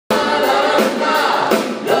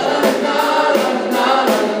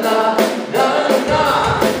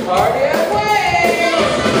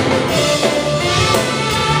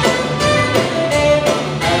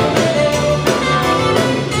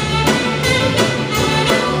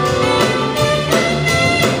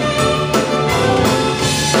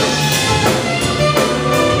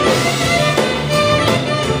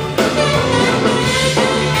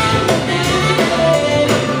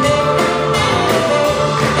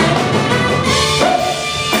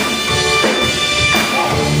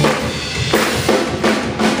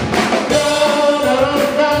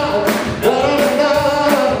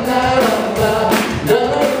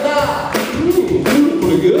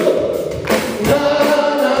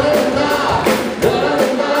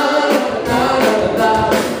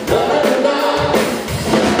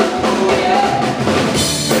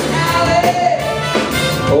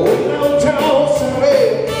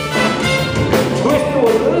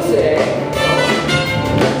you say?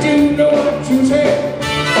 Do you know what you say?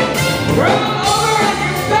 Roll over on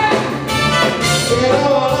your back. Yeah,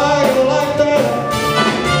 I like that.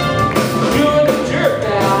 Doing the jerk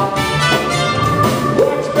now.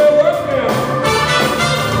 Watch me work now.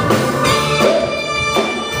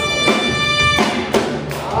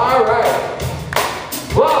 All right.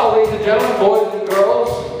 Well, ladies and gentlemen, boys and girls,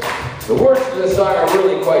 the words to this song are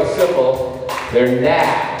really quite simple. They're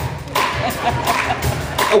nah.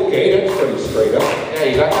 Okay, that's pretty straight up. Yeah,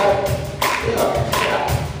 you got that? Yeah.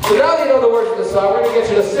 So now that you know the words of the song, we're going to get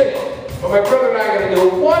you to sing it. But my brother and I are going to do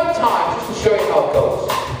it one time just to show you how it goes.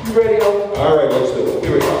 You ready, Owen? All right, let's do it.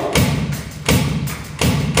 Here we go.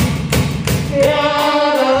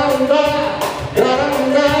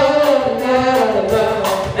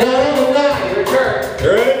 Your turn. You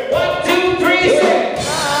ready? 1, 2, 3, sing.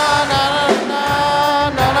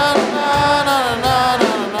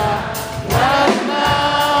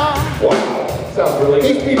 Wow. Sounds really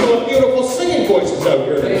These good. people have beautiful singing voices out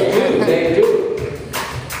here They tonight. do, they do.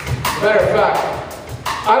 As a matter of fact,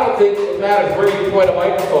 I don't think it matters where you point a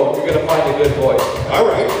microphone, you're going to find a good voice. All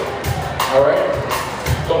right. All right?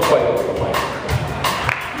 Don't fight over the mic.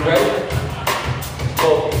 You ready?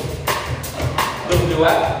 Little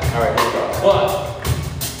duet? All right, here we go.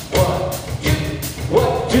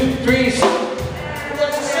 1, 2, 3, 6.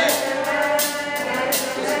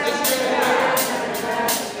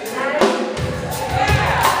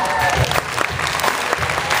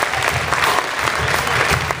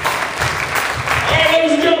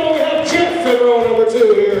 Ladies and gentlemen, we have Jeff in row number 2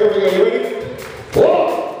 here. Here we go. You ready?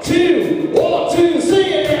 1, 2, 1, 2, sing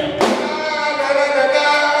it now.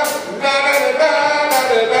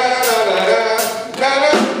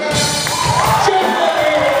 Jeff,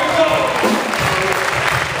 here we go.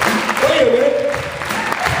 Wait a minute.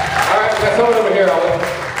 All right, got someone over here, Owen.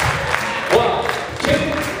 1,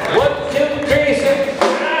 2, 3, 6.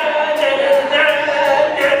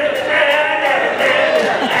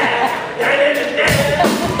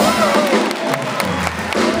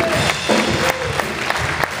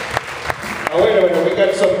 Now, wait a minute. We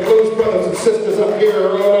got some blues brothers and sisters up here in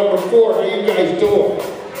row number 4. How you guys doing?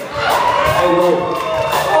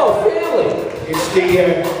 Oh, really?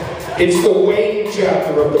 It's the Wayne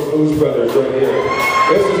chapter of the Blues Brothers right here.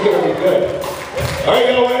 This is going to be good. All right,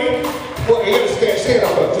 y'all ready? Well, you got to stand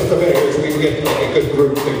up just a minute here so we can get like, a good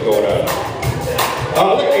group thing going on.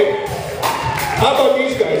 How about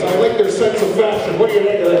these guys? I like their sense of fashion. What do you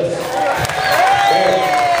think of this? Man,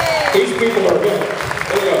 these people are good.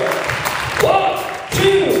 Here we go. 1,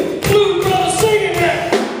 2, Blues Brothers, sing it now!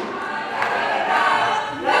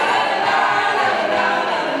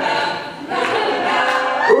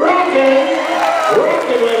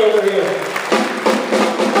 Rockin' right over here.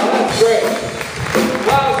 Oh, that's great.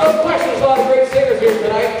 Wow, there's no question there's a lot of great singers here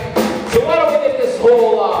tonight. So why don't we get this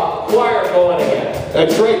whole choir going again?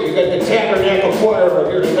 That's right, we got the Tabernacle Choir over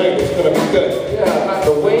here tonight. It's going to be good. Yeah, not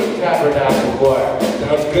the Wayne Tabernacle Choir.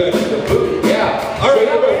 Sounds good. The booty, yeah. All right,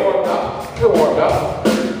 so you're warmed up. You're warmed up.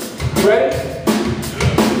 You ready?